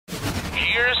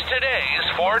Here's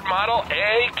today's Ford Model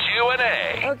A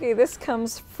Q&A. Okay, this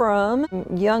comes from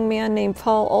a young man named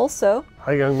Paul also.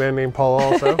 Hi, young man named Paul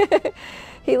also.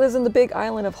 He lives in the big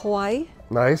island of Hawaii.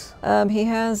 Nice. He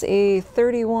has a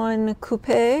 31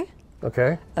 coupe.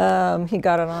 Okay. He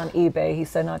got it on eBay. He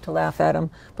said not to laugh at him,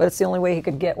 but it's the only way he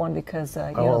could get one because you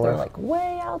know, they're like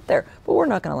way out there. But we're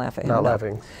not going to laugh at him. Not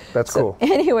laughing. That's cool.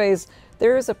 Anyways,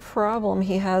 there is a problem.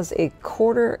 He has a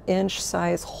 1/4-inch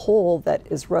size hole that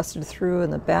is rusted through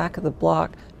in the back of the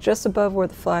block, just above where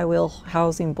the flywheel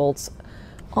housing bolts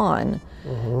on.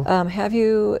 Have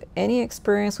you any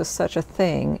experience with such a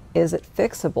thing? Is it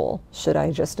fixable? Should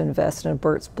I just invest in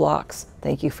Bert's blocks?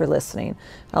 Thank you for listening.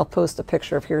 I'll post a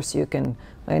picture of here so you can,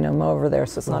 I know I'm over there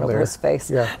so it's not over his face.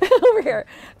 Yeah. Over here.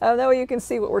 That way you can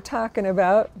see what we're talking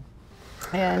about.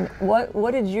 And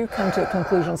what did you come to a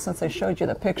conclusion since I showed you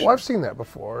the picture? Well, I've seen that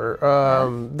before.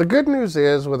 The good news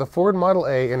is with a Ford Model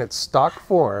A in its stock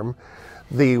form,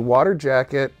 the water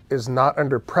jacket is not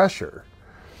under pressure.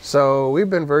 So we've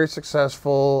been very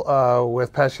successful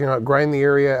with patching out, grind the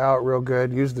area out real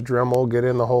good, use the Dremel, get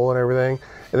in the hole and everything,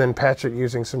 and then patch it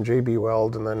using some JB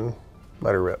Weld and then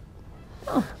let her rip.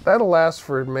 Oh. That'll last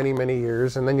for many, many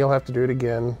years, and then you'll have to do it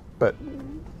again, but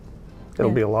it'll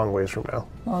be a long ways from now.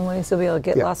 Long ways, so we'll be able to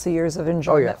get lots of years of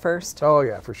enjoyment first. Oh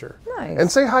yeah, for sure. Nice.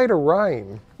 And say hi to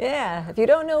Ryan. Yeah, if you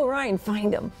don't know Ryan,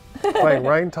 find him. Find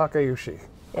Ryan Takayushi.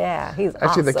 Yeah, he's Actually,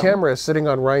 awesome. the camera is sitting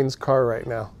on Ryan's car right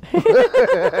now.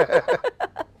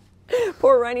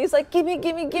 Poor Ryan, he's like, gimme,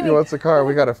 gimme, gimme. He wants the car.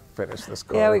 We got to finish this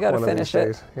car. Yeah, we got to finish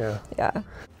it. Yeah. Yeah.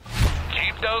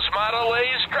 Keep those Model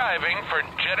A's driving for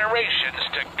generations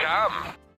to come.